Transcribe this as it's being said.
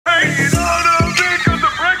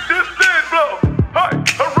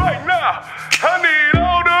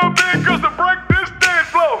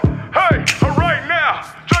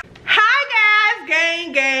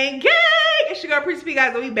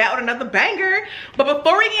here. But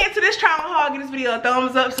before we get into this try on haul, give this video a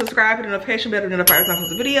thumbs up, subscribe, hit the notification bell to notify us when I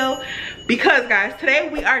post a video. Because guys, today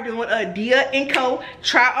we are doing a dia&co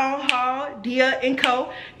try on haul.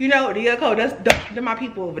 dia&co, you know dia&co, they're my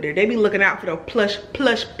people over there. They be looking out for the plush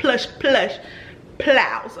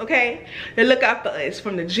plows, okay? They look out for us,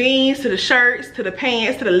 from the jeans to the shirts to the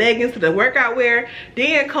pants to the leggings to the workout wear.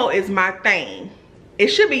 dia&co is my thing. It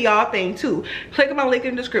should be y'all thing too. Click my link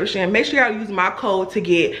in the description. Make sure y'all use my code to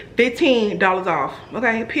get $15 off,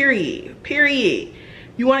 okay? Period.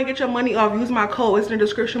 You want to get your money off, use my code. It's in the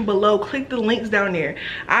description below. Click the links down there.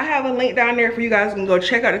 I have a link down there for you guys to go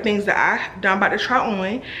check out the things that I'm about to try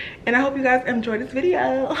on. And I hope you guys enjoy this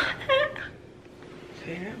video.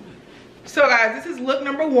 So guys, this is look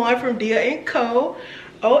number 1 from dia&co.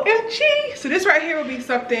 OMG. So this right here will be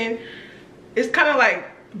something, it's kind of like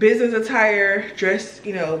business attire, dress,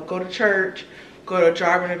 you know, go to church, go to a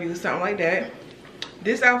job interview, something like that.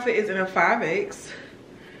 This outfit is in a 5X.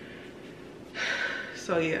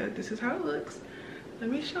 So yeah, this is how it looks. Let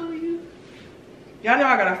me show you. Y'all know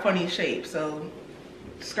I got a funny shape, so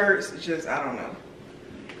skirts just, I don't know.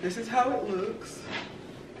 This is how it looks.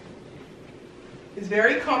 It's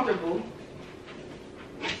very comfortable.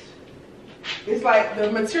 It's like, the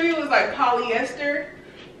material is like polyester,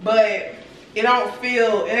 but it don't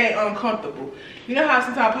feel, it ain't uncomfortable. You know how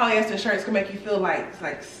sometimes polyester shirts can make you feel like, it's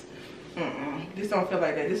like, this don't feel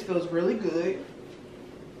like that. This feels really good.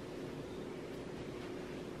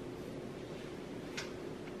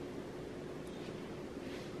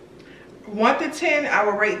 From 1 to 10, I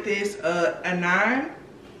will rate this a 9,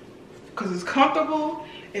 because it's comfortable,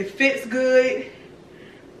 it fits good.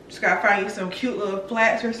 Just gotta find you some cute little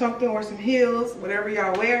flats or something, or some heels, whatever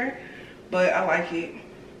y'all wear, but I like it.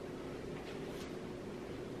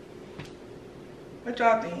 What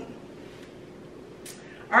y'all think?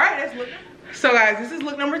 All right, let's look. So guys, this is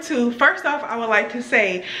look number 2. First off, I would like to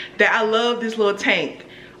say that I love this little tank.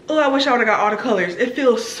 Oh, I wish I would have got all the colors. It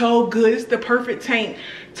feels so good. It's the perfect tank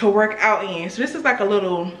to work out in. So this is like a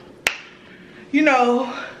little, you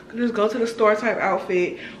know, just go to the store type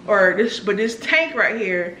outfit, or this, but this tank right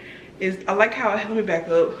here is, I like how, let me back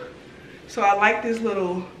up. So I like this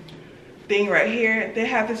little thing right here. They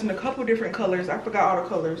have this in a couple different colors. I forgot all the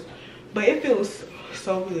colors, but it feels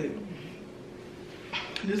so good.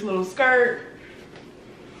 This little skirt.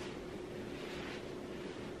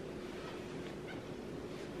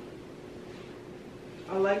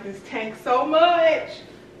 I like this tank so much.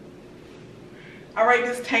 I rate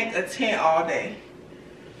this tank a 10 all day.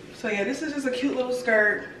 So yeah, this is just a cute little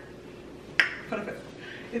skirt.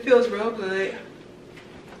 It feels real good.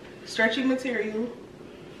 Stretchy material.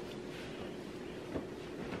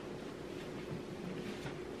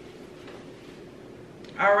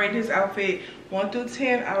 I'll rate this outfit 1 through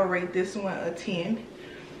 10. I will rate this one a 10.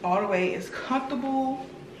 All the way. It's comfortable.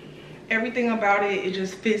 Everything about it, it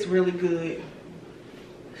just fits really good.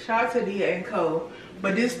 Shout out to dia&co.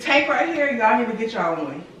 But this tank right here, y'all need to get y'all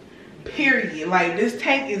one. Period. Like, this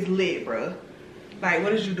tank is lit, bro. Like,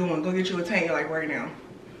 what is you doing? Go get you a tank like right now.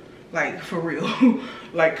 Like, for real.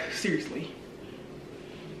 Like, seriously.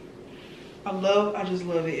 I just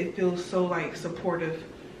love it. It feels so like supportive.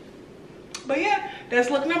 But yeah, that's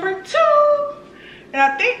look number 2. And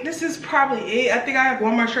I think this is probably it. I think I have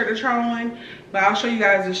one more shirt to try on, but I'll show you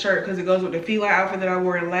guys this shirt because it goes with the Fila outfit that I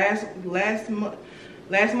wore in last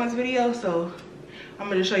month's video. So I'm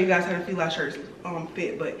gonna just show you guys how the Fila shirts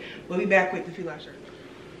fit, but we'll be back with the Fila shirt.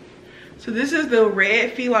 So this is the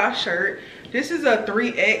red Fila shirt. This is a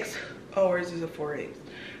 3X. Oh, or is this a 4X?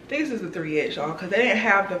 I think this is a 3X, y'all, because they didn't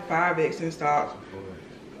have the 5X in stock.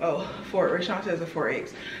 Oh, Rashawn says a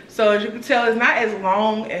 4X. So as you can tell, it's not as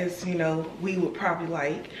long as, you know, we would probably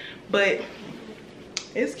like, but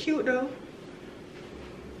it's cute though.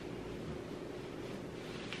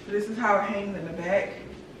 This is how it hangs in the back.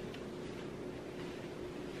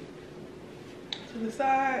 To the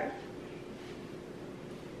side.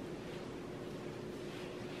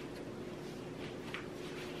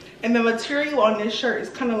 And the material on this shirt is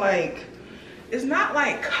kind of like, it's not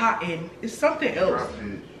like cotton, it's something else. Dry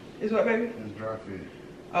fit. It's what, baby? It's dry fit.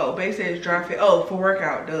 Oh, Bae says dry fit. Oh, for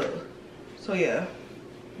workout, duh. So yeah.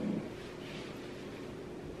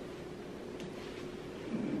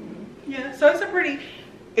 Yeah, so it's a pretty,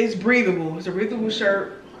 it's breathable. It's a breathable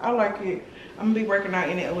shirt. I like it. I'm gonna be working out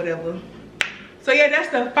in it or whatever. So yeah, that's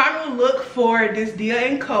the final look for this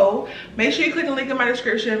dia&co. Make sure you click the link in my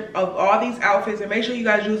description of all these outfits, and make sure you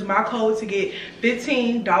guys use my code to get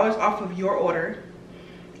 $15 off of your order.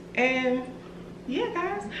 And yeah,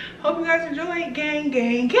 guys, hope you guys enjoy. Gang,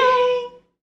 gang, gang.